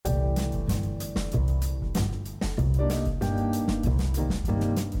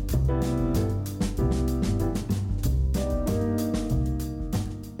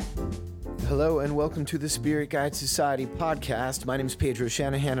welcome to the Spirit Guide Society podcast. My name is Pedro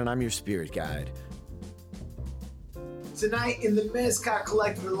Shanahan, and I'm your spirit guide. Tonight in the Mezcal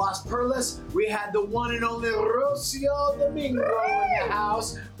Collective in Las Perlas, we had the one and only Rocio the Mingo in the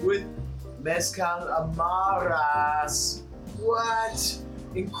house with Mezcal Amaras. What?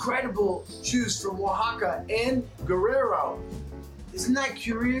 Incredible juice from Oaxaca and Guerrero. Isn't that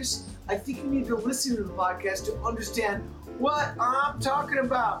curious? I think you need to listen to the podcast to understand what I'm talking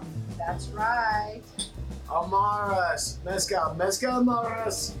about. That's right. Amaras. Mezcal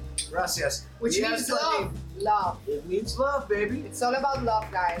Amaras. Gracias. Which means love. Love. It means love, baby. It's all about love,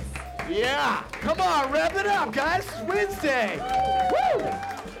 guys. Yeah. Come on, wrap it up, guys. It's Wednesday. Woo!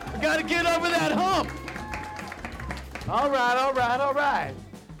 We gotta get over that hump. All right.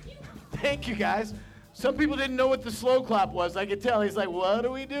 Thank you, guys. Some people didn't know what the slow clap was. I could tell. He's like, what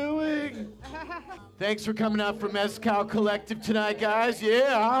are we doing? Thanks for coming out for Mezcal Collective tonight, guys.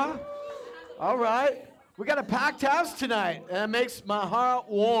 Yeah. All right. We got a packed house tonight, and it makes my heart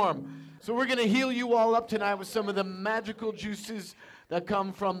warm. So we're going to heal you all up tonight with some of the magical juices that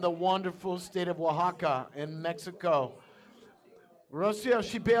come from the wonderful state of Oaxaca in Mexico. Rocio,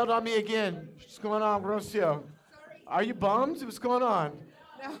 she bailed on me again. What's going on, Rocio? Are you bummed? What's going on?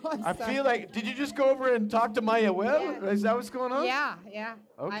 No, I feel like, did you just go over and talk to Maya Webb? Yeah. Is that what's going on? Yeah.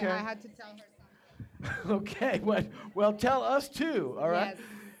 Okay. I had to tell her something. Okay, well, tell us too, all right? Yes.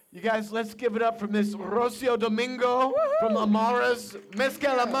 You guys, let's give it up for Miss Rocio Domingo from Amaras,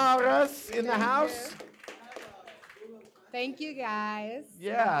 Mezcal Amaras in the house. Thank you, guys.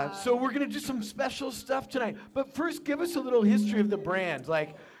 Yeah, so we're going to do some special stuff tonight. But first, give us a little history of the brand.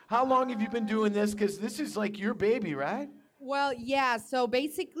 Like, how long have you been doing this? Because this is like your baby, right? Well, yeah, so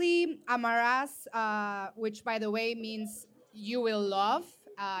basically, Amaras, which, by the way, means you will love.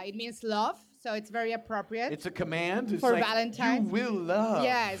 It means love, so it's very appropriate. It's a command. It's for like, Valentine's. You will love.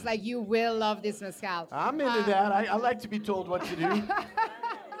 Yeah, it's like you will love this mezcal. I'm into that. I like to be told what to do.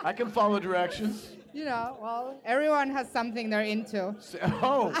 I can follow directions. You know, well, everyone has something they're into.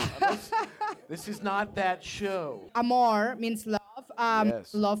 This is not that show. Amor means love.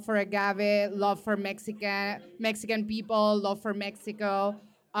 Yes. Love for agave, love for Mexican people, love for Mexico.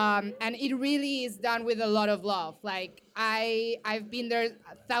 And it really is done with a lot of love. Like, I've been there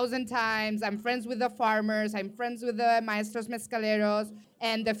 1,000 times. I'm friends with the farmers. I'm friends with the maestros mezcaleros.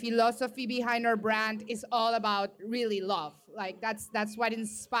 And the philosophy behind our brand is all about really love. Like, that's what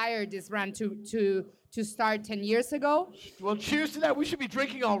inspired this brand to start 10 years ago. Well, cheers to that. We should be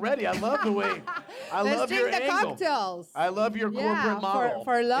drinking already. I love the way. Let's drink the cocktails. I love your corporate model.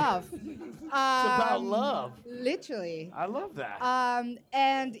 For love. It's about love. Literally. I love that.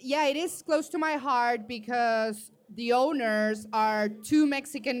 And yeah, it is close to my heart because the owners are two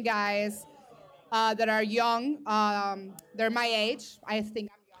Mexican guys that are young. They're my age. I think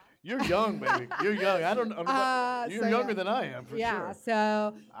I'm young. You're young, baby. You're young. I don't know. You're younger than I am, for sure. Yeah,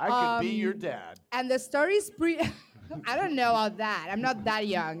 so... I could be your dad. And the story's I don't know about that. I'm not that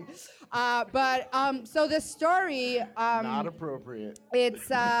young. So the story... Not appropriate.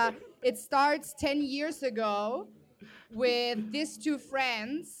 It starts 10 years ago with these two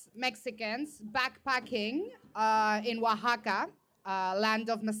friends, Mexicans, backpacking in Oaxaca, land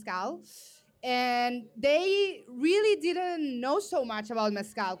of mezcal. And they really didn't know so much about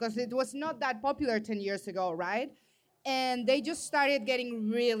mezcal because it was not that popular 10 years ago, right? And they just started getting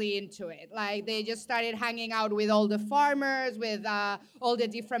really into it. Like, they just started hanging out with all the farmers, with all the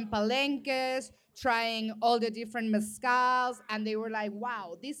different palenques, trying all the different mezcals. And they were like,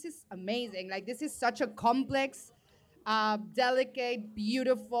 wow, this is amazing. Like, this is such a complex, delicate,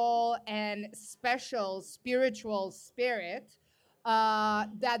 beautiful, and special spiritual spirit.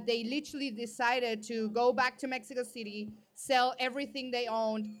 That they literally decided to go back to Mexico City, sell everything they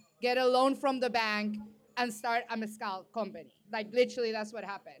owned, get a loan from the bank, and start a mezcal company. Like, literally, that's what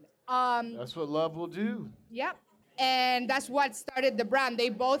happened. That's what love will do. Yep. And that's what started the brand. They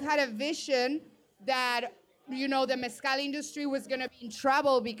both had a vision that, the mezcal industry was going to be in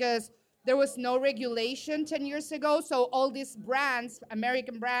trouble because there was no regulation 10 years ago. So all these brands,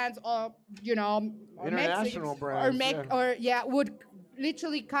 American brands, or, or international brands, would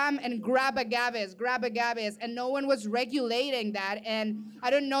literally come and grab agaves, and no one was regulating that. And I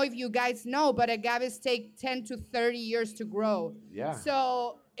don't know if you guys know, but agaves take 10 to 30 years to grow. Yeah.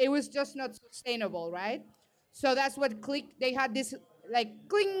 So it was just not sustainable, right? So that's what clicked. They had this, like,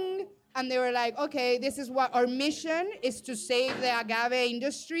 cling, and they were like, okay, this is what our mission is, to save the agave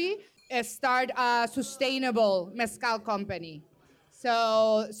industry, start a sustainable mezcal company.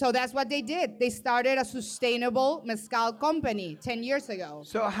 So that's what they did. They started a sustainable mezcal company 10 years ago.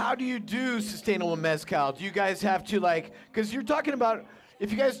 So how do you do sustainable mezcal? Do you guys have to, like, because you're talking about,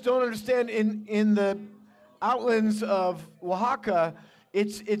 if you guys don't understand, in the outlands of Oaxaca,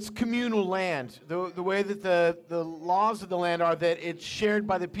 it's communal land. The way that the laws of the land are that it's shared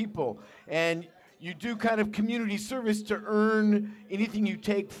by the people, and you do kind of community service to earn anything you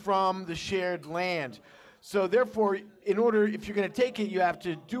take from the shared land. So therefore, in order, if you're going to take it, you have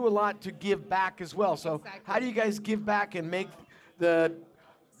to do a lot to give back as well. So Exactly. how do you guys give back and make the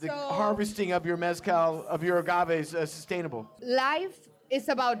harvesting of your mezcal, of your agaves, sustainable? Life is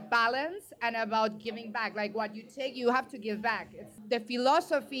about balance and about giving back. Like what you take, you have to give back. It's the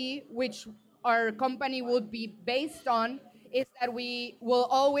philosophy which our company would be based on is that we will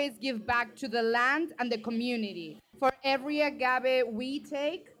always give back to the land and the community. For every agave we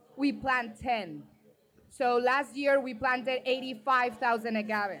take, we plant 10. So last year we planted 85,000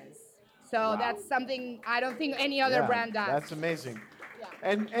 agaves. So that's something I don't think any other brand does. That's amazing.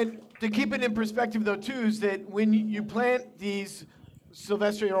 Yeah. And to keep it in perspective, though, too, is that when you plant these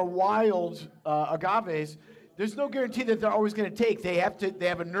silvestre or wild agaves, there's no guarantee that they're always going to take. They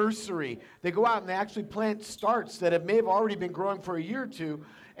have a nursery. They go out and they actually plant starts that may have already been growing for a year or two,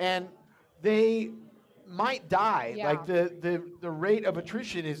 and they might die. Yeah. Like the rate of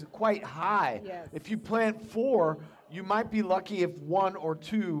attrition is quite high. Yes. If you plant 4, you might be lucky if 1 or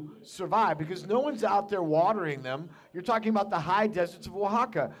 2 survive, because no one's out there watering them. You're talking about the high deserts of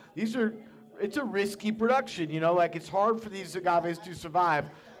Oaxaca. It's a risky production, like it's hard for these agaves to survive.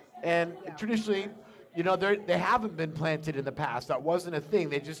 And traditionally, they haven't been planted in the past. That wasn't a thing.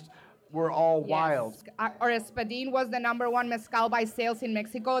 They just were all wild. Our espadín was the #1 mezcal by sales in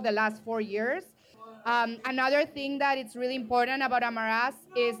Mexico the last 4 years. Another thing that it's really important about Amaras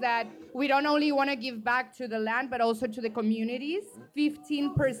is that we don't only want to give back to the land, but also to the communities.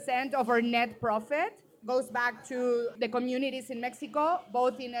 15% of our net profit goes back to the communities in Mexico,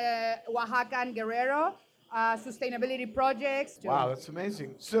 both in Oaxaca and Guerrero, sustainability projects. Wow, that's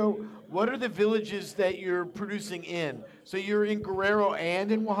amazing. So what are the villages that you're producing in? So you're in Guerrero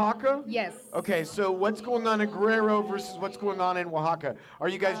and in Oaxaca? Yes. Okay, so what's going on in Guerrero versus what's going on in Oaxaca? Are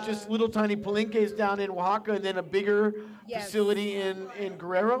you guys just little tiny palenques down in Oaxaca and then a bigger facility in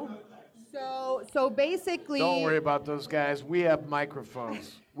Guerrero? So basically... Don't worry about those guys. We have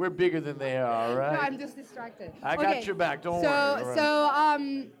microphones. We're bigger than they are, all right? No, I'm just distracted. I got your back. Don't worry. All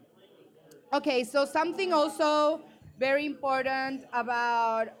right. So something also very important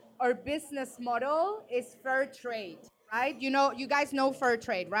about our business model is fair trade, right? You guys know fair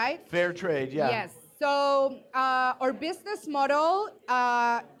trade, right? Fair trade, yeah. Yes. So our business model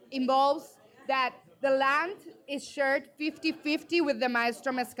involves that the land is shared 50-50 with the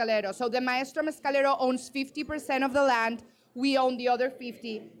Maestro Mezcalero. So the Maestro Mezcalero owns 50% of the land. We own the other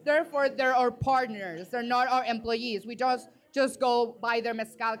 50. Therefore, they're our partners. They're not our employees. We just go buy their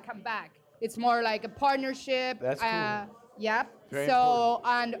mezcal, come back. It's more like a partnership. That's cool. Yeah. Very So,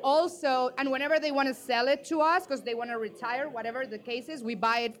 and whenever they want to sell it to us, because they want to retire, whatever the case is, we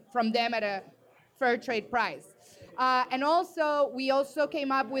buy it from them at a fair trade price. And also, we also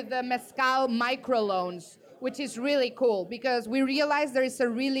came up with the mezcal microloans, which is really cool because we realized there is a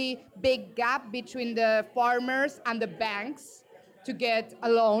really big gap between the farmers and the banks to get a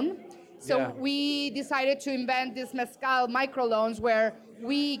loan. So we decided to invent these mezcal microloans where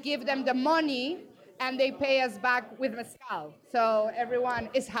we give them the money and they pay us back with mezcal. So everyone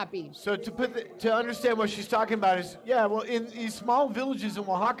is happy. So to understand what she's talking about is, in these small villages in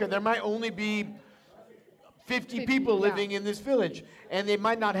Oaxaca, there might only be 50 people living in this village, and they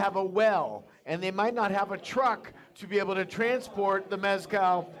might not have a well, and they might not have a truck to be able to transport the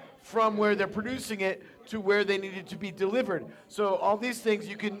mezcal from where they're producing it to where they need it to be delivered. So all these things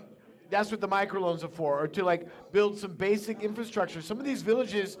that's what the microloans are for, or to build some basic infrastructure. Some of these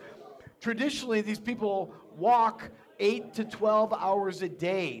villages, traditionally, these people walk 8 to 12 hours a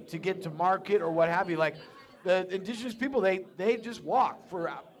day to get to market or what have you. Like the indigenous people, they just walk for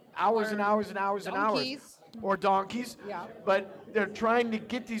hours and hours and hours and hours. Or donkeys. Yeah. But they're trying to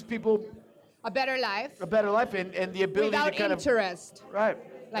get these people a better life. And the ability without to kind interest. Right.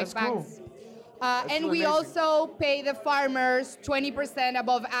 Like That's banks. cool. And really we amazing. also pay the farmers 20%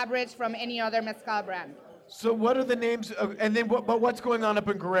 above average from any other mezcal brand. So what are the names of, and then but what's going on up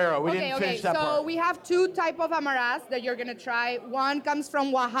in Guerrero? We didn't finish that so part. we have 2 type of Amaras that you're gonna try. One comes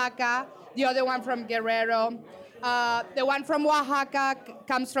from Oaxaca, the other one from Guerrero. The one from Oaxaca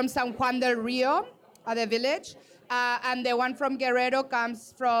comes from San Juan del Rio, the village. And the one from Guerrero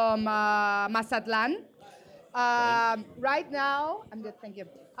comes from Mazatlan. Right now, I'm good, thank you.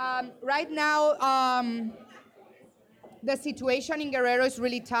 Right now, the situation in Guerrero is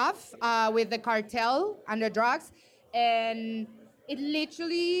really tough with the cartel and the drugs, and it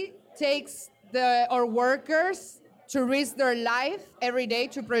literally takes our workers to risk their life every day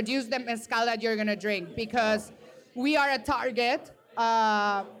to produce the mezcal that you're gonna drink, because we are a target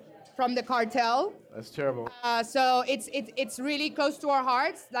from the cartel. That's terrible. So it's really close to our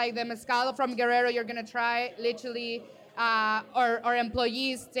hearts. Like the mezcal from Guerrero, you're gonna try literally. Our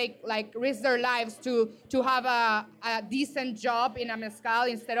employees risk their lives to have a decent job in a mezcal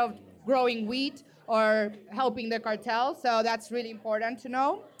instead of growing wheat or helping the cartel. So that's really important to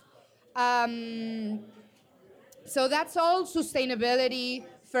know. So that's all sustainability,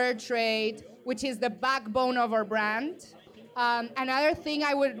 fair trade, which is the backbone of our brand. Another thing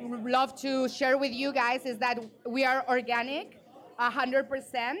I would love to share with you guys is that we are organic,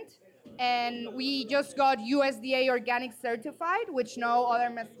 100%. And we just got USDA organic certified, which no other,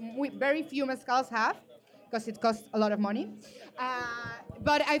 very few mezcals have, because it costs a lot of money.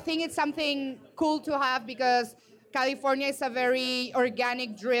 But I think it's something cool to have because California is a very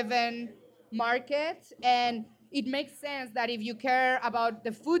organic-driven market, and it makes sense that if you care about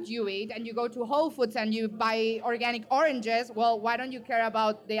the food you eat and you go to Whole Foods and you buy organic oranges, well, why don't you care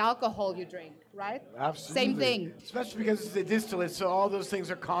about the alcohol you drink, right? Absolutely. Same thing. Especially because it's a distillate, so all those things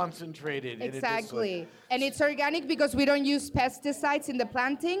are concentrated. Exactly. And it's organic because we don't use pesticides in the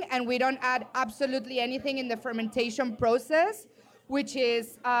planting, and we don't add absolutely anything in the fermentation process, which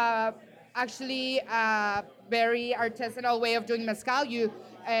is actually a very artisanal way of doing mezcal. You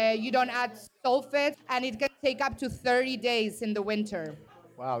don't add sulfate, and it can take up to 30 days in the winter.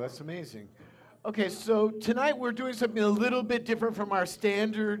 Wow, that's amazing. Okay, so tonight we're doing something a little bit different from our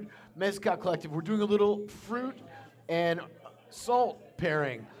standard Mezcal Collective. We're doing a little fruit and salt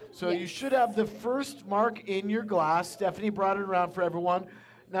pairing. So Yes. you should have the first mark in your glass. Stephanie brought it around for everyone.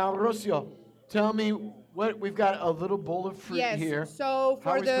 Now, Rocio, tell me what we've got a little bowl of fruit Yes. here. So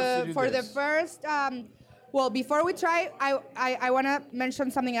How are for we supposed to the do for the this? first, well, before we try, I want to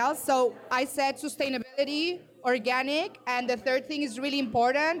mention something else. So I said sustainability, organic, and the third thing is really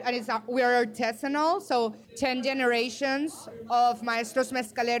important, and we are artisanal. So 10 generations of maestros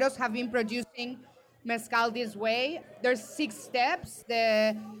mezcaleros have been producing mezcal this way. There's 6 steps: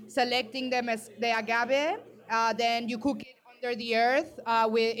 the selecting the agave, then you cook it under the earth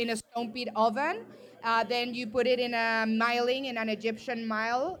in a stone pit oven. Then you put it in a milling, in an Egyptian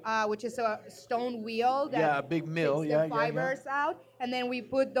mill, which is a stone wheel that a big mill. takes Yeah, the fibers out. And then we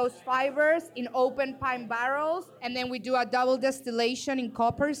put those fibers in open pine barrels. And then we do a double distillation in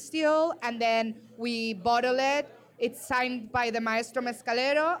copper steel. And then we bottle it. It's signed by the Maestro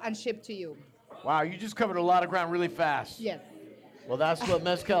Mezcalero and shipped to you. Wow, you just covered a lot of ground really fast. Yes. Well, that's what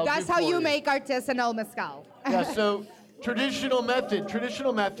mezcal. That's how you make artisanal mezcal. Yeah. So traditional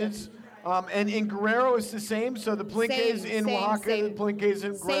methods. And in Guerrero, it's the same. So the Palenques in Oaxaca, the Palenques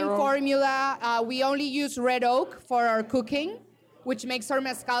in Guerrero. Same formula. We only use red oak for our cooking, which makes our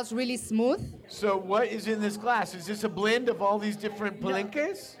mezcals really smooth. So what is in this glass? Is this a blend of all these different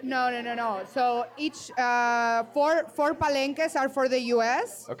Palenques? No. So each four palenques are for the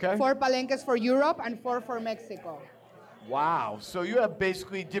U.S. Okay. 4 palenques for Europe, and 4 for Mexico. Wow. So you have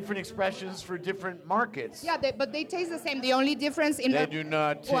basically different expressions for different markets. Yeah, but they taste the same. The only difference in They do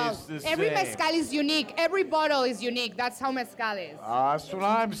not taste the same. every mezcal is unique. Every bottle is unique. That's how mezcal is. That's what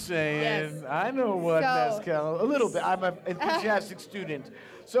I'm saying. Yes. I know what So- mezcal. A little bit. I'm an enthusiastic student.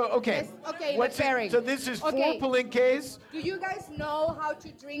 So okay. Yes, okay, What's the it? pairing. So this is 4 Okay. Palenques. Do you guys know how to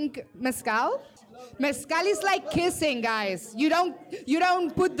drink mezcal? Mezcal is like kissing, guys. You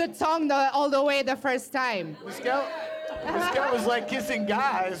don't put the tongue all the way the first time. Mezcal was like kissing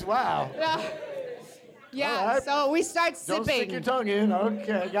guys. Wow. Yeah. All right. So we start Don't stick sipping. your tongue in.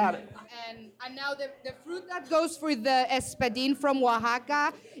 Okay, got it. And now the fruit that goes for the espadín from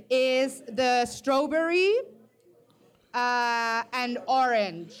Oaxaca is the strawberry and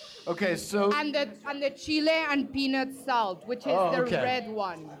orange. Okay, so And the chile and peanut salt, which is the okay. red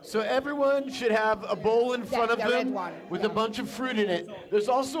one. So everyone should have a bowl in front of the red them one. with a bunch of fruit in it. There's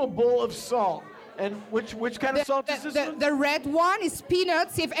also a bowl of salt. And which kind of salt is this one? The red one is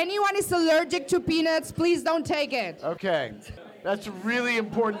peanuts. If anyone is allergic to peanuts, please don't take it. Okay, that's a really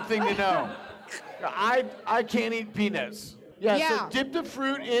important thing to know. I can't eat peanuts. Yeah, so Yeah. dip the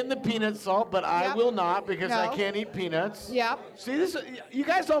fruit in the peanut salt, but I Yep. will not because I No. can't eat peanuts. Yep. See, this you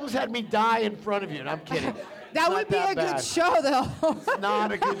guys almost had me die in front of you, and I'm kidding. That It's would not be a bad. good show, though. It's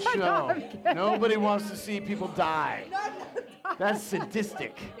not a good show. No, I'm kidding. Nobody wants to see people die. That's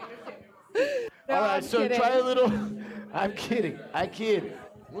sadistic. No, All right, I'm so kidding. try a little. I'm kidding. I kid.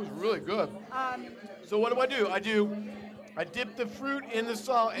 It was really good. So what do? I dip the fruit in the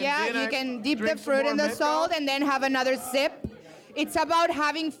salt, and Yeah, then you I can dip the drink some fruit more in the mezcal? salt and then have another sip. It's about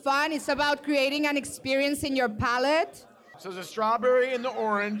having fun. It's about creating an experience in your palate. So the strawberry and the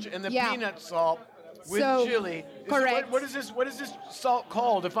orange and the Yeah. peanut salt. with So, chili. correct. What is this? What is this salt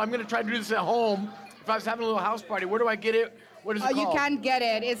called? If I'm going to try to do this at home, if I was having a little house party, where do I get it? What is it called? You can't get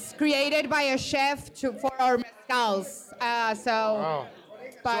it. It's created by a chef for our mezcals. Oh.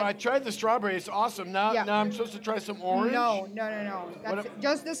 But So I tried the strawberry. It's awesome. Now, Yeah. now I'm supposed to try some orange. no. That's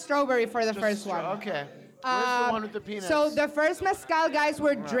just the strawberry for the first one. Okay. Where's the one with the peanuts? So the first mezcal, guys,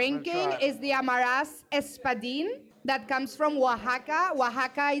 we're gonna drinking try it. is the Amaras Espadin that comes from Oaxaca.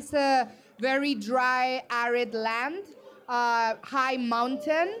 Oaxaca is a very dry, arid land, high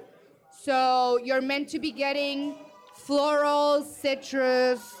mountain. So you're meant to be getting floral,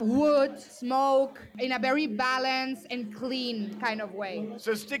 citrus, wood, smoke in a very balanced and clean kind of way.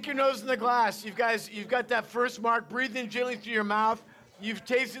 So stick your nose in the glass. You've got that first mark. Breathe in gently through your mouth. You've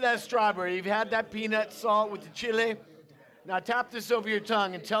tasted that strawberry. You've had that peanut salt with the chili. Now tap this over your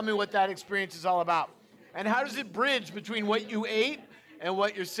tongue and tell me what that experience is all about. And how does it bridge between what you ate and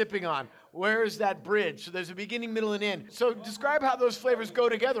what you're sipping on? Where is that bridge? So there's a beginning, middle, and end. So describe how those flavors go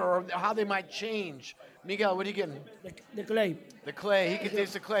together or how they might change. Miguel, what are you getting? The clay. The clay. He can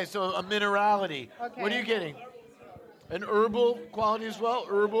taste the clay. So a minerality. Okay. What are you getting? An herbal quality as well?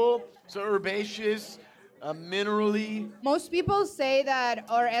 Herbal, so herbaceous, minerally. Most people say that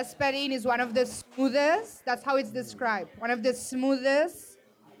our Espadin is one of the smoothest, that's how it's described, one of the smoothest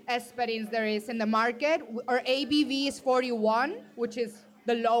Espadins there is in the market. Our ABV is 41, which is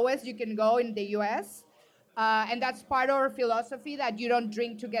the lowest you can go in the US. And that's part of our philosophy that you don't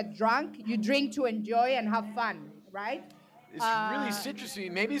drink to get drunk, you drink to enjoy and have fun, right? It's really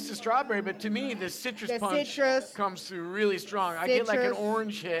citrusy. Maybe it's the strawberry, but to me, the citrus The punch citrus. comes through really strong. I get like an Citrus.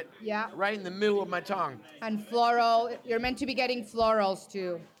 orange hit Yeah. right in the middle of my tongue. And floral, you're meant to be getting florals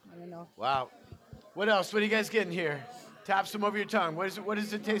too. I don't know. Wow. What else? What are you guys getting here? Tap some over your tongue. What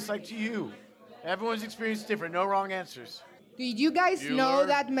does it taste like to you? Everyone's experience is different. No wrong answers. Did you guys know Bueller.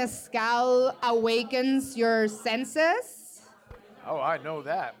 that mezcal awakens your senses? Oh, I know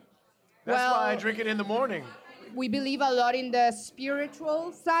that. That's Well- why I drink it in the morning. We believe a lot in the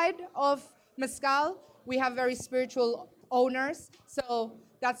spiritual side of mezcal. We have very spiritual owners, so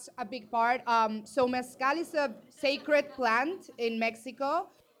that's a big part. So mezcal is a sacred plant in Mexico,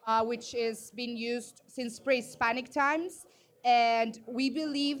 which is being used since pre-Hispanic times. And we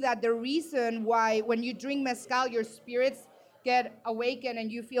believe that the reason why when you drink mezcal, your spirits get awakened and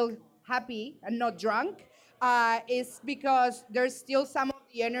you feel happy and not drunk, is because there's still some of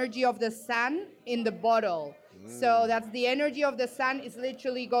the energy of the sun in the bottle. So that's the energy of the sun is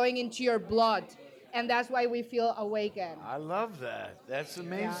literally going into your blood. And that's why we feel awakened. I love that. That's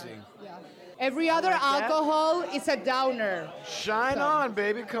amazing. Yeah. Every other like that. alcohol is a downer. Shine on,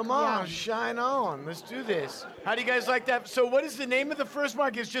 baby. Come on. Yeah. Shine on. Let's do this. How do you guys like that? So what is the name of the first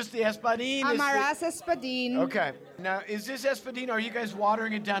mark? It's just the Espadin? Amaras Espadin. Okay. Now, is this Espadin, are you guys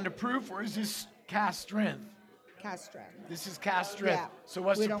watering it down to proof, or is this cast strength? Castran. This is cast strength. Yeah. So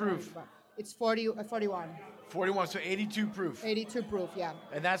what's We the don't proof? want- It's 41. 41, so 82 proof. 82 proof, yeah.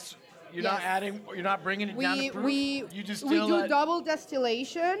 And that's, you're not Yes. adding, you're not bringing it down to proof? You just we do double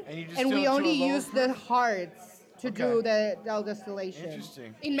distillation, And you and we distill it to a only lower use the proof? hearts to Okay. do the double distillation.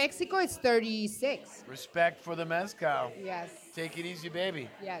 Interesting. In Mexico, it's 36. Respect for the mezcal. Yes. Take it easy, baby.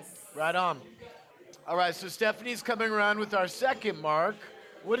 Yes. Right on. All right, so Stephanie's coming around with our second mark.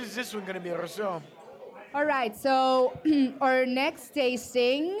 What is this one going to be, Rocio? All right, so our next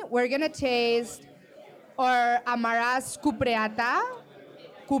tasting, we're gonna taste our Amaras cupreata.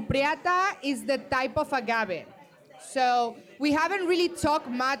 Cupreata is the type of agave. So we haven't really talked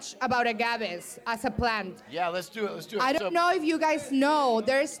much about agaves as a plant. Yeah, let's do it. Let's do it. I don't know if you guys know,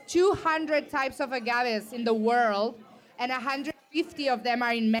 there's 200 types of agaves in the world, and 150 of them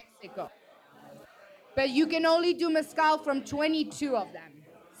are in Mexico. But you can only do mezcal from 22 of them,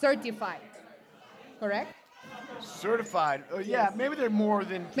 certified. Correct? Certified. Oh, yeah, maybe they're more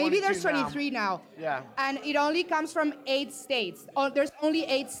than 22 Maybe there's now. 23 now. Yeah. And it only comes from 8 states. There's only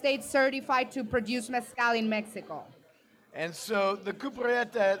 8 states certified to produce mezcal in Mexico. And so the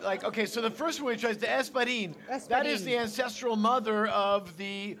cupreata, like, okay, so the first one we tried is the Espadin. That is Espadin. the ancestral mother of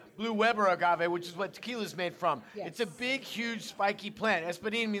the blue Weber agave, which is what tequila is made from. Yes. It's a big, huge, spiky plant.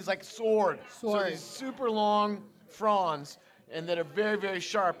 Espadin means like sword. So Sword. these super long fronds and that are very, very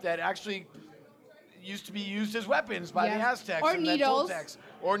sharp that actually used to be used as weapons by the Yes. Aztecs Or and the needles. Toltecs.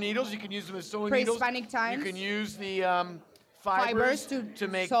 Or needles. You can use them as sewing needles. Pre-Hispanic times. You can use the Fibers fibers to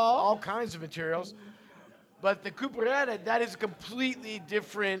make sew. all kinds of materials. But the cupreata, that is a completely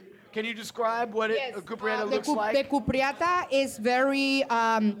different. Can you describe what Yes, a cupreata the looks cu- like? The cupreata is very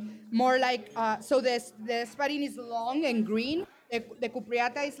more like so the Espadin is long and green. The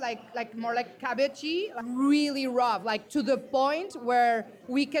cupreata is like more like cabbagey, really rough, like to the point where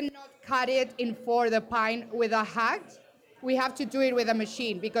we cannot cannot cut it in four, the pine, with a hack. We have to do it with a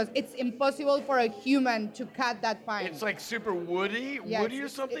machine because it's impossible for a human to cut that pine. It's like super woody Yeah, or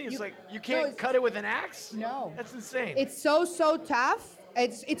something? It's like you can't it's- cut it with an axe? No. That's insane. It's so tough.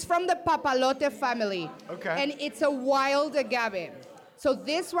 It's from the papalote family. Okay. And it's a wild agave. So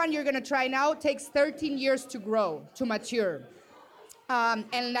this one you're gonna try now takes 13 years to grow, to mature.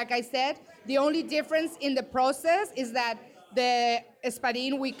 And like I said, the only difference in the process is that the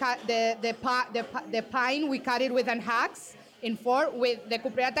espadín we cut the pine we cut it with an axe in four. With the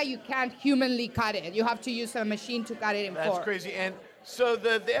cupreata you can't humanly cut it. You have to use a machine to cut it in four. That's crazy. And so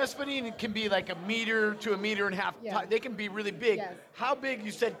the espadín can be like a meter to a meter and a half. Yeah. They can be really big. Yes. How big?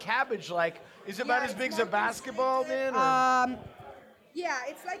 You said cabbage like. Is it about Yeah, as it's big as a more basketball then? Or? Yeah,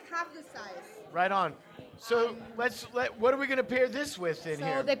 it's like half the size. Right on. So what are we gonna pair this with in So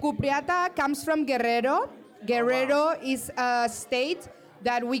here? the cupreata comes from Guerrero. Guerrero is a state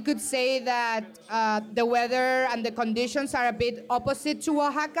that we could say that the weather and the conditions are a bit opposite to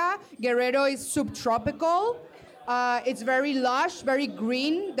Oaxaca. Guerrero is subtropical. It's very lush, very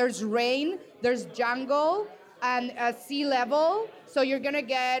green. There's rain, there's jungle, and sea level. So you're gonna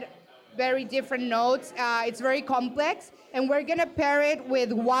get very different notes. It's very complex. And we're gonna pair it with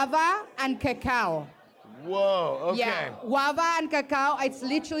guava and cacao. Whoa, okay. Yeah, guava and cacao, it's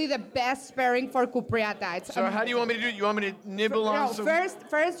literally the best pairing for cupreata. It's So how do you want me to do it? You want me to nibble on no, some?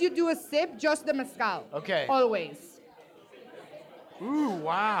 first you do a sip, just the mezcal. Okay. Always. Ooh,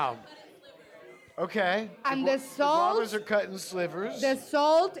 wow. Okay. And gu- the salt- guavas are cut in slivers. The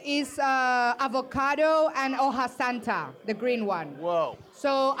salt is avocado and hoja santa, the green one. Whoa.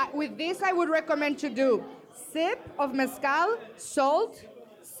 So with this, I would recommend to do sip of mezcal, salt,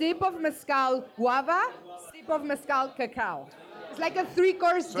 sip of mezcal, guava, sip of mezcal, cacao. It's like a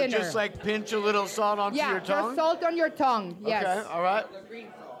three-course So dinner. just like pinch a little salt onto yeah, your tongue? just salt on your tongue. Yes. Okay, all right.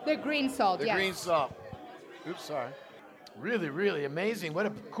 The green salt. The yes. green salt. Oops, sorry. Really, really amazing. What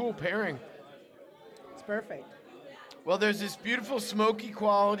a cool pairing. It's perfect. Well, there's this beautiful smoky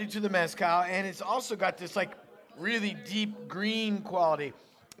quality to the mezcal, and it's also got this like really deep green quality.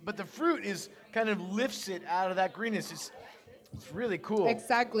 But the fruit is kind of lifts it out of that greenness. It's really cool.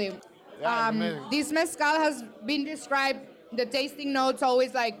 Exactly. Yeah, amazing. This mezcal has been described, the tasting notes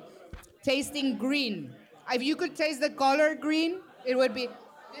always like tasting green. If you could taste the color green, it would be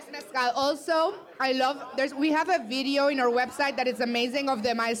this mezcal. Also, we have a video in our website that is amazing of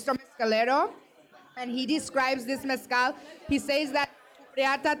the Maestro Mezcalero, and he describes this mezcal. He says that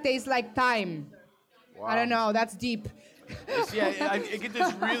cupreata tastes like thyme. Wow. I don't know, that's deep. I get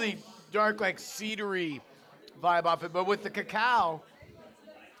this really dark, like cedary vibe off it. But with the cacao,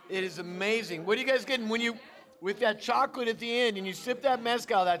 it is amazing. What are you guys getting when you, with that chocolate at the end, and you sip that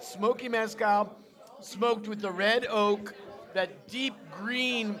mezcal, that smoky mezcal, smoked with the red oak, that deep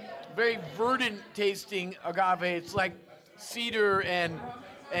green, very verdant tasting agave. It's like cedar and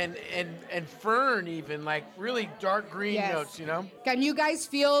fern even, like really dark green Yes. notes, you know? Can you guys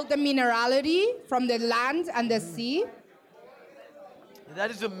feel the minerality from the land and the sea? That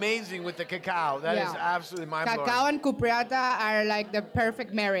is amazing with the cacao. That is Yeah. absolutely mind-blowing. Cacao and cupreata are like the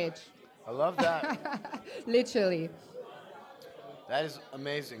perfect marriage. I love that. Literally. That is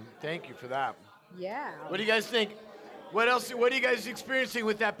amazing. Thank you for that. Yeah. What do you guys think? What else? What are you guys experiencing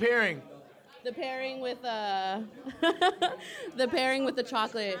with that pairing? The pairing with the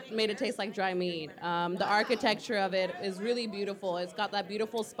chocolate made it taste like dry meat. The architecture of it is really beautiful. It's got that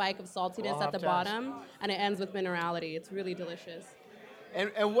beautiful spike of saltiness We'll at the have to ask. bottom, and it ends with minerality. It's really delicious.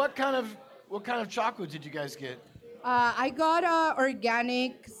 And what kind of chocolate did you guys get? I got a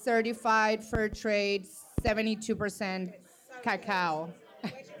organic, certified, fair trade, 72% cacao.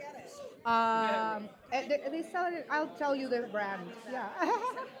 They sell it. I'll tell you the brand. Yeah.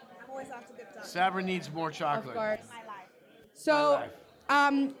 Sabra needs more Of chocolate. course. So,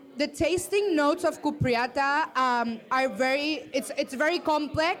 the tasting notes of cupreata are it's very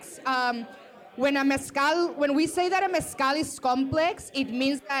complex. When we say that a mezcal is complex, it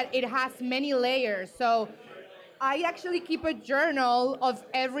means that it has many layers. So, I actually keep a journal of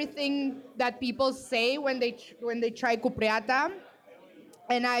everything that people say when they try cupreata,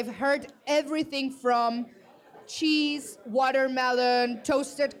 and I've heard everything from cheese, watermelon,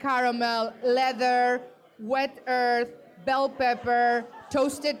 toasted caramel, leather, wet earth, bell pepper,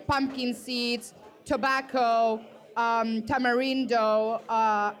 toasted pumpkin seeds, tobacco, tamarindo,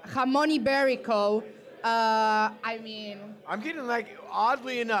 jamon iberico. I'm getting like,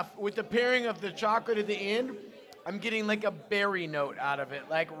 oddly enough, with the pairing of the chocolate at the end, I'm getting like a berry note out of it,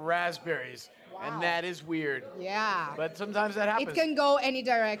 like raspberries. And that is weird. Yeah. But sometimes that happens. It can go any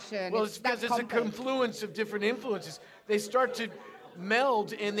direction. Well, it's because that it's a complex. confluence of different influences. They start to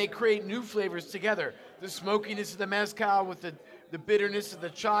meld and they create new flavors together. The smokiness of the mezcal with the bitterness of the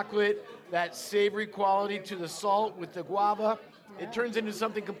chocolate, that savory quality to the salt with the guava. It turns into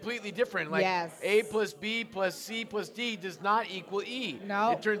something completely different. Like Yes. A plus B plus C plus D does not equal E.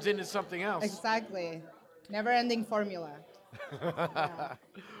 No. It turns into something else. Exactly. Never-ending formula.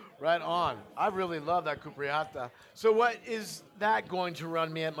 Right on. I really love that cupriata. So what is that going to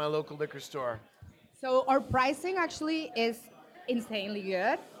run me at my local liquor store? So our pricing actually is insanely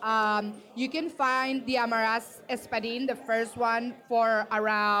good. You can find the Amaras Espadin, the first one, for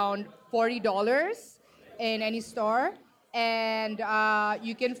around $40 in any store. And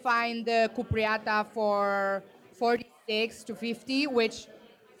you can find the Cupriata for 46 to 50, which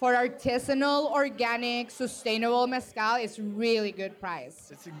for artisanal, organic, sustainable mezcal is really good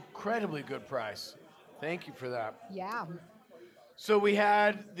price. It's an incredibly good price. Thank you for that. Yeah. So we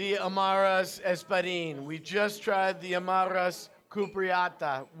had the Amaras Espadin. We just tried the Amaras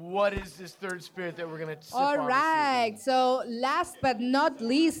Cupriata. What is this third spirit that we're going to sip on All this right. evening? So last but not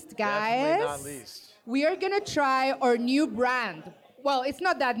least, guys. Definitely not least. We are going to try our new brand. Well, it's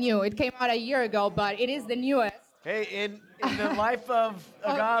not that new. It came out a year ago, but it is the newest. Hey, in the life of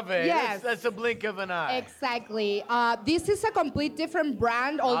agave, yes. that's a blink of an eye. Exactly. This is a complete different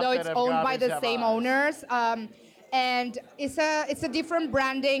brand, although that it's owned by agaves the have same eyes. owners. And it's a different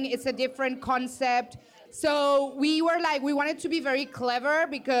branding. It's a different concept. So we were like, we wanted to be very clever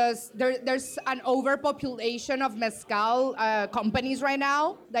because there's an overpopulation of mezcal companies right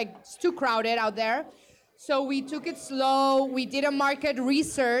now. Like, it's too crowded out there. So we took it slow. We did a market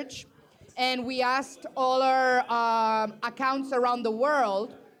research, and we asked all our accounts around the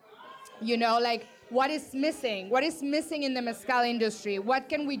world, like, what is missing? What is missing in the mezcal industry? What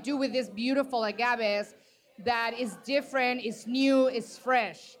can we do with this beautiful agaves that is different, is new, is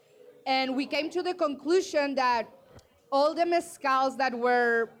fresh? And we came to the conclusion that all the mezcals that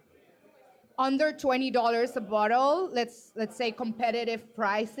were under $20 a bottle, let's say competitive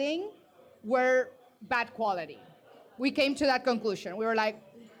pricing, were bad quality. We came to that conclusion. We were like,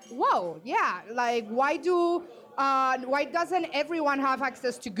 whoa, yeah, like why doesn't everyone have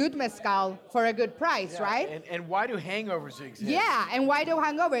access to good mezcal for a good price, right? And why do hangovers exist? Yeah, and why do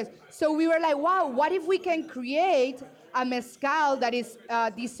hangovers? So we were like, wow, what if we can create a mezcal that is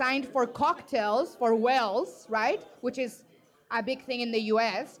designed for cocktails, for whales, right? Which is a big thing in the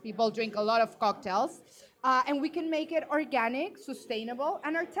US. People drink a lot of cocktails. And we can make it organic, sustainable,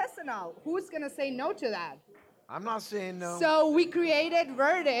 and artisanal. Who's gonna say no to that? I'm not saying no. So we created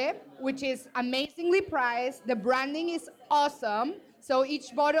Verde, which is amazingly priced. The branding is awesome. So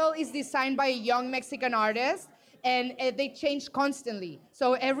each bottle is designed by a young Mexican artist, and they change constantly.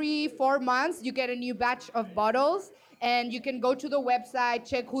 So every 4 months, you get a new batch of bottles, and you can go to the website,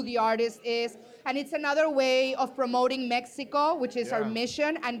 check who the artist is. And it's another way of promoting Mexico, which is our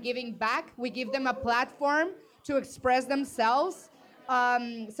mission, and giving back. We give them a platform to express themselves.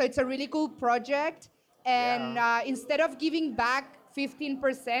 So it's a really cool project. And instead of giving back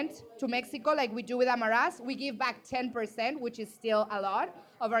 15% to Mexico like we do with Amaras, we give back 10%, which is still a lot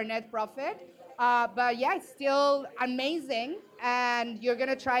of our net profit. But yeah, it's still amazing, and you're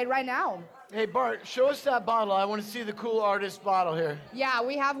gonna try it right now. Hey, Bart, show us that bottle. I want to see the cool artist bottle here. Yeah,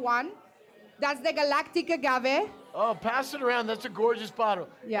 we have one. That's the Galactic Agave. Oh, pass it around. That's a gorgeous bottle.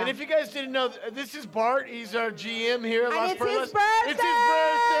 Yeah. And if you guys didn't know, this is Bart. He's our GM here at And Las it's Perlas. his birthday! It's his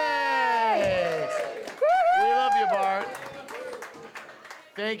birthday! We love you, Bart.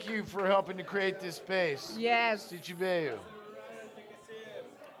 Thank you for helping to create this space. Yes. Si te veio.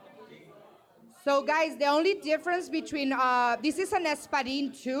 So guys, the only difference between, this is an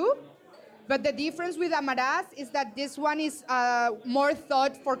Espadin too, but the difference with Amaras is that this one is more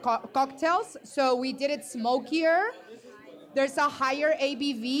thought for cocktails. So we did it smokier. There's a higher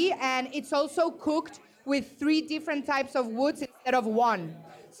ABV, and it's also cooked with 3 different types of woods instead of 1.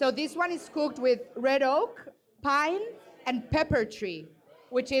 So this one is cooked with red oak, pine, and pepper tree,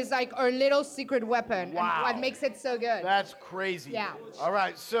 which is like our little secret weapon. Wow. And what makes it so good. That's crazy. Yeah. All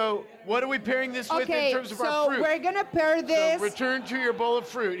right, so what are we pairing this with in Okay, terms of so our fruit? we're gonna pair this So return to your bowl of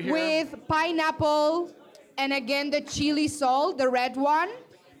fruit here. with pineapple, and again the chili salt, the red one,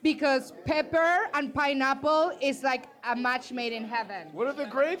 because pepper and pineapple is like a match made in heaven. What are the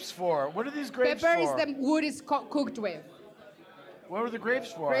grapes for? What are these grapes Pepper for? is the wood is cooked with. What are the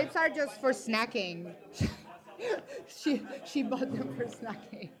grapes for? Grapes are just for snacking. she bought them for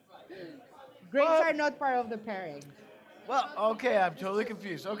snacking. Grapes What? are not part of the pairing. Well, okay, I'm totally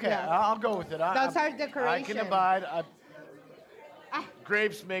confused. Okay, Yeah. I'll go with it. Those are I decoration. can abide. Ah.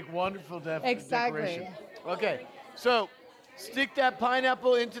 Grapes make wonderful Exactly. decoration. Okay, so stick that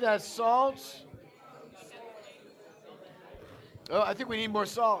pineapple into that salt. Oh, I think we need more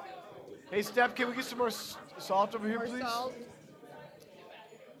salt. Hey, Steph, can we get some more salt over here, More please? salt.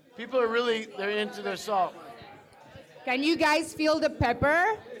 People are really, they're into their salt. Can you guys feel the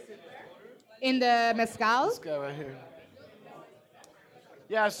pepper in the mezcal? This guy right here.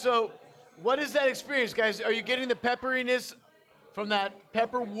 Yeah, so what is that experience, guys? Are you getting the pepperiness from that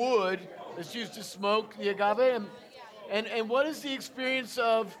pepper wood that's used to smoke the agave? And what is the experience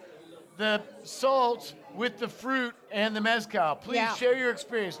of the salt with the fruit and the mezcal? Please share your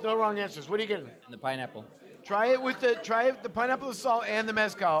experience. No wrong answers. What are you getting? The pineapple. Try it with the pineapple, the salt, and the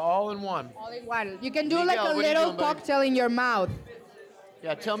mezcal all in one. All in one. You can do Miguel, like a what are you little doing, buddy? cocktail in your mouth.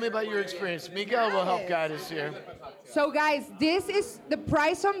 Yeah, tell me about your experience. Miguel will help guide us here. So guys, this is the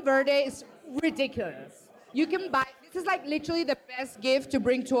price on Verde is ridiculous. You can buy this is like literally the best gift to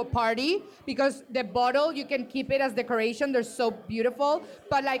bring to a party because the bottle you can keep it as decoration. They're so beautiful,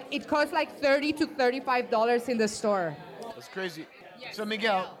 but like it costs like $30 to $35 in the store. That's crazy. So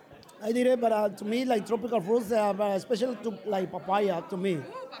Miguel, I did it, but to me, like tropical fruits, especially to like papaya to me.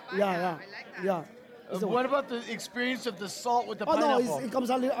 Yeah. It's the what about the experience of the salt with the Oh no, pineapple? it comes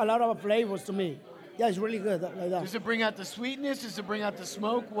a lot of flavors to me. Yeah, it's really good like that. Does it bring out the sweetness? Does it bring out the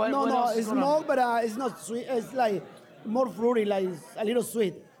smoke? What No, else is it's going on? smoke, but it's not sweet. It's like more fruity, like it's a little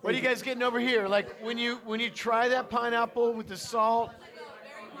sweet. What are you guys getting over here? Like when you try that pineapple with the salt.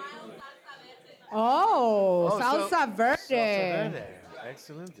 Oh, so- salsa verde. Salsa verde.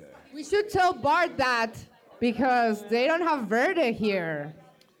 Excellent. We should tell Bart that because they don't have verde here.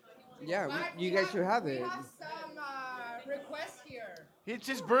 Yeah, you guys should have it. some requests here. It's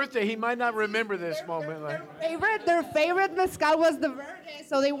his birthday. He might not remember this moment. Like, Their favorite mezcal was the verde,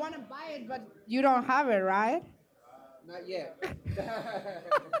 so they want to buy it, but you don't have it, right? Not yet.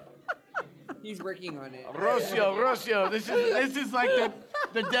 He's working on it. Rocio, this is like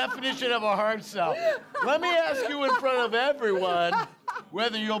the definition of a hard sell. Let me ask you in front of everyone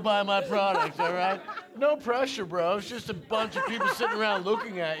whether you'll buy my product, all right? No pressure, bro. It's just a bunch of people sitting around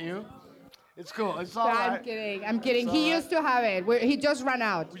looking at you. It's cool. It's all right. I'm kidding. It's He all right. used to have it. He just ran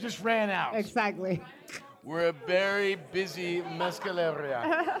out. We just ran out. Exactly. We're a very busy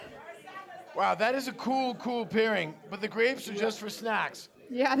mezcaleria. Wow, that is a cool pairing. But the grapes are just for snacks.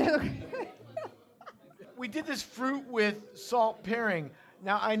 Yeah. We did this fruit with salt pairing.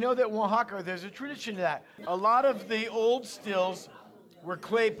 Now, I know that in Oaxaca, there's a tradition to that. A lot of the old stills were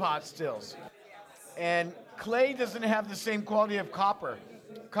clay pot stills. And clay doesn't have the same quality of copper.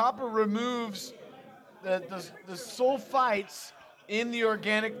 Copper removes the sulfites in the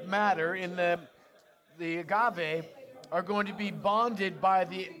organic matter, in the agave, are going to be bonded by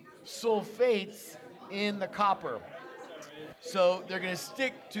the sulfates in the copper. So they're going to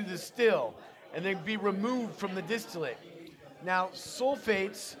stick to the still and then be removed from the distillate. Now,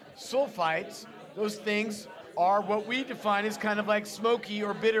 sulfites, those things are what we define as kind of like smoky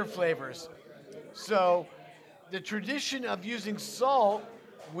or bitter flavors. So the tradition of using salt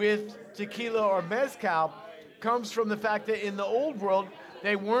with tequila or mezcal comes from the fact that in the old world,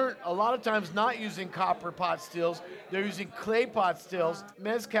 they weren't a lot of times not using copper pot stills. They're using clay pot stills.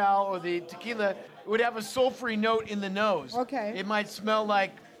 Mezcal or the tequila would have a sulfury note in the nose. Okay. It might smell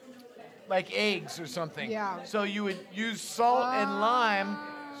like eggs or something. Yeah. So you would use salt and lime,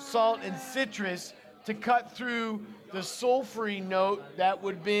 salt and citrus to cut through the sulfury note that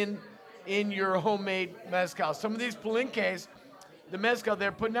would have been in your homemade mezcal. Some of these palenques, the mezcal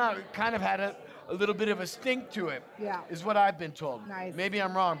they're putting out, kind of had a little bit of a stink to it, is what I've been told. Nice. Maybe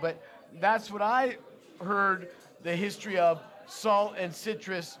I'm wrong, but that's what I heard the history of salt and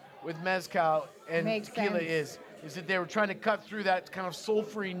citrus with mezcal and Makes tequila sense. is that they were trying to cut through that kind of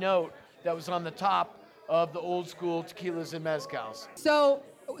sulfury note that was on the top of the old school tequilas and mezcals. So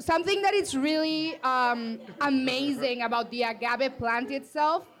something that is really amazing about the agave plant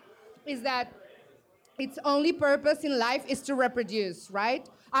itself is that its only purpose in life is to reproduce, right?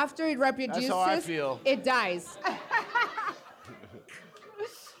 After it reproduces, how I feel. It dies.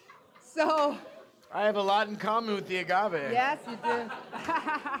 So, I have a lot in common with the agave. yes, you do.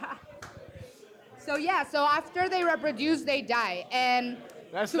 So after they reproduce, they die. And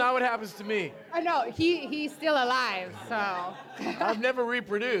That's not what happens to me. I know, he's still alive, so. I've never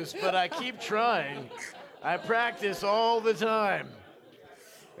reproduced, but I keep trying. I practice all the time,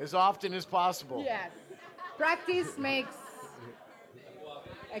 as often as possible. Yes. Practice makes.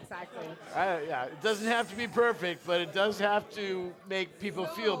 Exactly. Yeah, it doesn't have to be perfect, but it does have to make people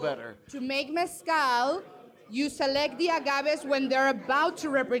feel better. To make mezcal, you select the agaves when they're about to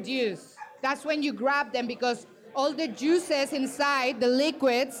reproduce. That's when you grab them because all the juices inside, the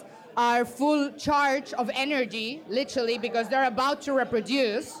liquids, are full charge of energy, literally, because they're about to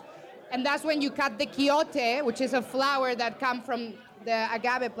reproduce. And that's when you cut the quiote, which is a flower that comes from the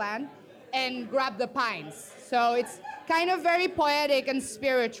agave plant, and grab the pines. So it's kind of very poetic and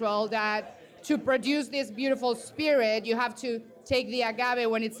spiritual that to produce this beautiful spirit, you have to take the agave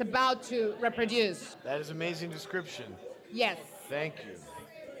when it's about to reproduce. That is amazing description. Yes. Thank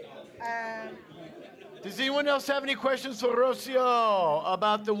you. Um, Does anyone else have any questions for Rocio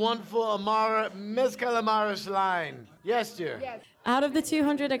about the wonderful Mezcal Amaras line? Yes, dear. yes. Out of the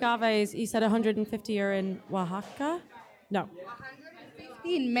 200 agaves, you said 150 are in Oaxaca? No.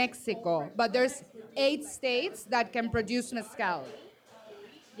 150 in Mexico, but there's 8 states that can produce mezcal.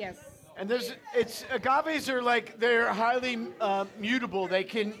 Yes. And agaves are like they're highly mutable. They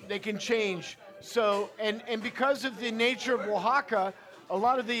can change. So and because of the nature of Oaxaca, a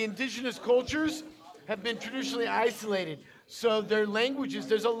lot of the indigenous cultures have been traditionally isolated. So their languages,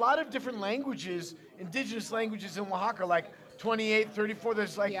 there's a lot of different languages, indigenous languages in Oaxaca, like 28, 34.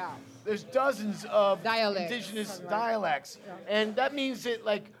 There's dozens of Dialects. indigenous dialects, and that means that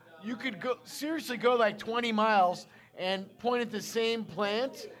like you could go like 20 miles and point at the same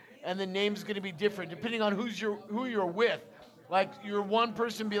plant, and the name's going to be different depending on who you're with. Like your one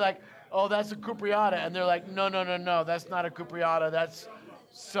person be like, oh, that's a cupriata, and they're like, no, that's not a cupriata, that's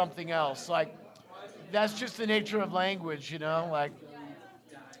something else. Like that's just the nature of language, you know. Like,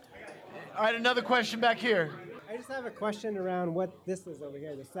 all right, another question back here. I just have a question around what this is over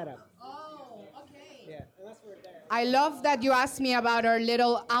here, the setup. Oh, okay. Yeah, unless we're there. I love that you asked me about our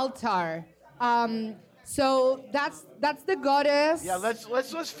little altar. So that's the goddess. Yeah,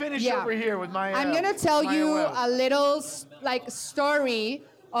 let's finish Yeah. over here with my. I'm gonna tell my you well. a little story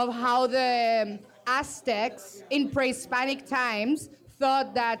of how the Aztecs in pre-Hispanic times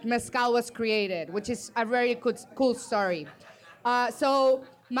thought that mezcal was created, which is a very cool story. So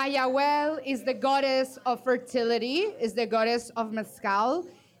Mayahuel is the goddess of fertility, is the goddess of mezcal,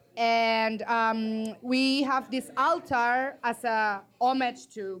 and we have this altar as a homage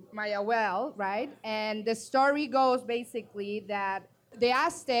to Mayahuel, right? And the story goes basically that the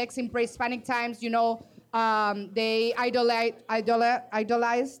Aztecs in pre-Hispanic times, you know, they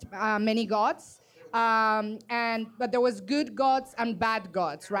idolized many gods, but there was good gods and bad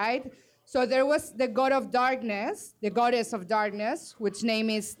gods, right? So there was the god of darkness, the goddess of darkness, which name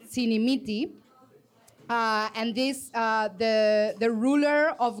is Tzinimiti, and this the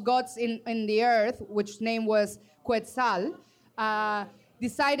ruler of gods in the earth, which name was Quetzal,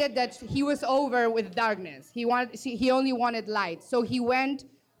 decided that he was over with darkness. He only wanted light, so he went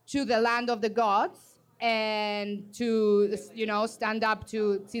to the land of the gods and to stand up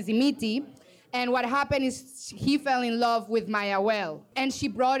to Tzinimiti. And what happened is he fell in love with Mayahuel, and she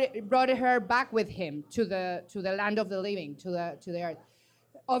brought her back with him to the land of the living, to the earth.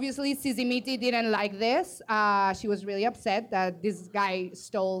 Obviously, Tzinimiti didn't like this. She was really upset that this guy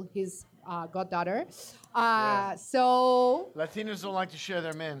stole his goddaughter. So Latinos don't like to share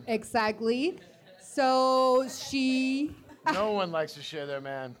their men. exactly. So she. No one likes to share their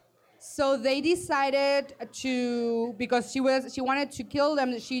man. So they decided to, because she wanted to kill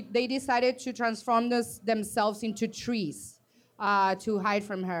them, they decided to transform themselves into trees to hide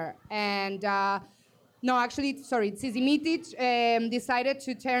from her. And Tzinimiti decided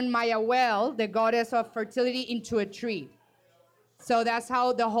to turn Mayahuel, the goddess of fertility, into a tree. So that's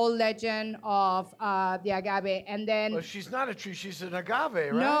how the whole legend of the agave. And then Well, she's not a tree. She's an agave,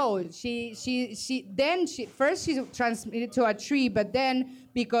 right? no, she first she transmitted to a tree, but then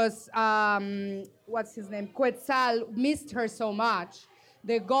because what's his name, Quetzal missed her so much,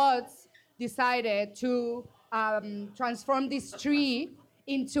 the gods decided to transform this tree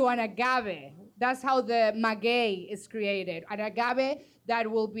into an agave. That's how the maguey is created. An agave that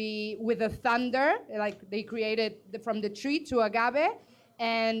will be with the thunder, like they created from the tree to agave,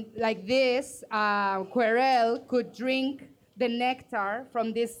 and like this, Querelle could drink the nectar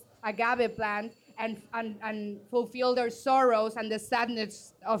from this agave plant and fulfill their sorrows and the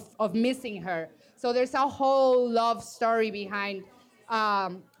sadness of missing her. So there's a whole love story behind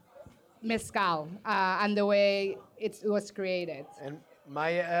mezcal and the way it was created. And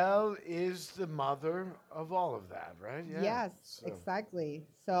Mayael is the mother of all of that, right? Yeah. Yes, So- exactly.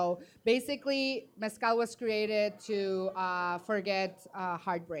 So basically, mezcal was created to forget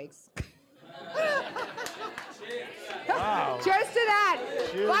heartbreaks. Wow. Cheers to that!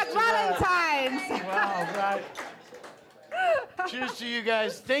 Cheers Black to that. Valentine's! Wow, right. Cheers to you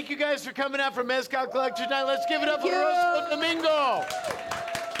guys. Thank you guys for coming out for Mezcal Collector tonight. Let's give it up for Thank you. Rocio and Mingo.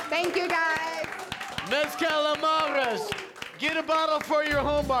 Thank you, guys. Mezcal Amaras. Get a bottle for your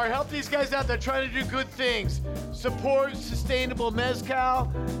home bar. Help these guys out. They're trying to do good things. Support sustainable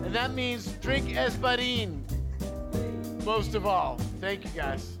mezcal, and that means drink Espadín. Most of all. Thank you,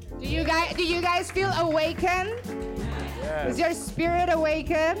 guys. Do you guys feel awakened? Is your spirit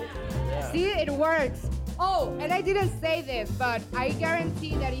awakened? See, it works. Oh, and I didn't say this, but I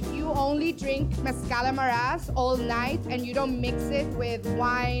guarantee that if you only drink Mezcal Amaras all night and you don't mix it with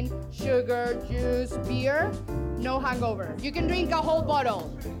wine, sugar, juice, beer, no hangover. You can drink a whole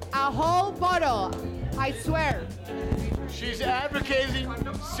bottle. A whole bottle, I swear. She's advocating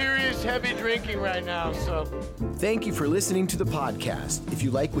serious heavy drinking right now, so. Thank you for listening to the podcast. If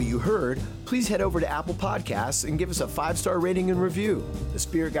you like what you heard, please head over to Apple Podcasts and give us a 5-star rating and review. The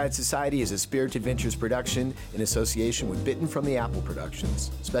Spirit Guide Society is a Spirit Adventures production in association with Bitten from the Apple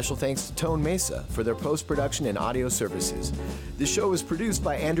Productions. Special thanks to Tone Mesa for their post-production and audio services. The show is produced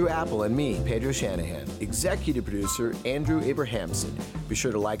by Andrew Apple and me, Pedro Shanahan. Executive producer, Andrew Abrahamson. Be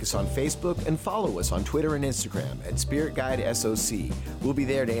sure to like us on Facebook and follow us on Twitter and Instagram at Spirit Guide SOC. We'll be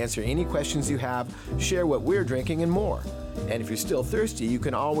there to answer any questions you have, share what we're drinking, and more. And if you're still thirsty, you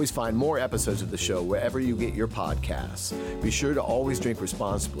can always find more episodes of the show wherever you get your podcasts. Be sure to always drink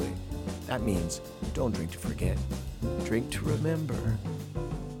responsibly. That means don't drink to forget, drink to remember.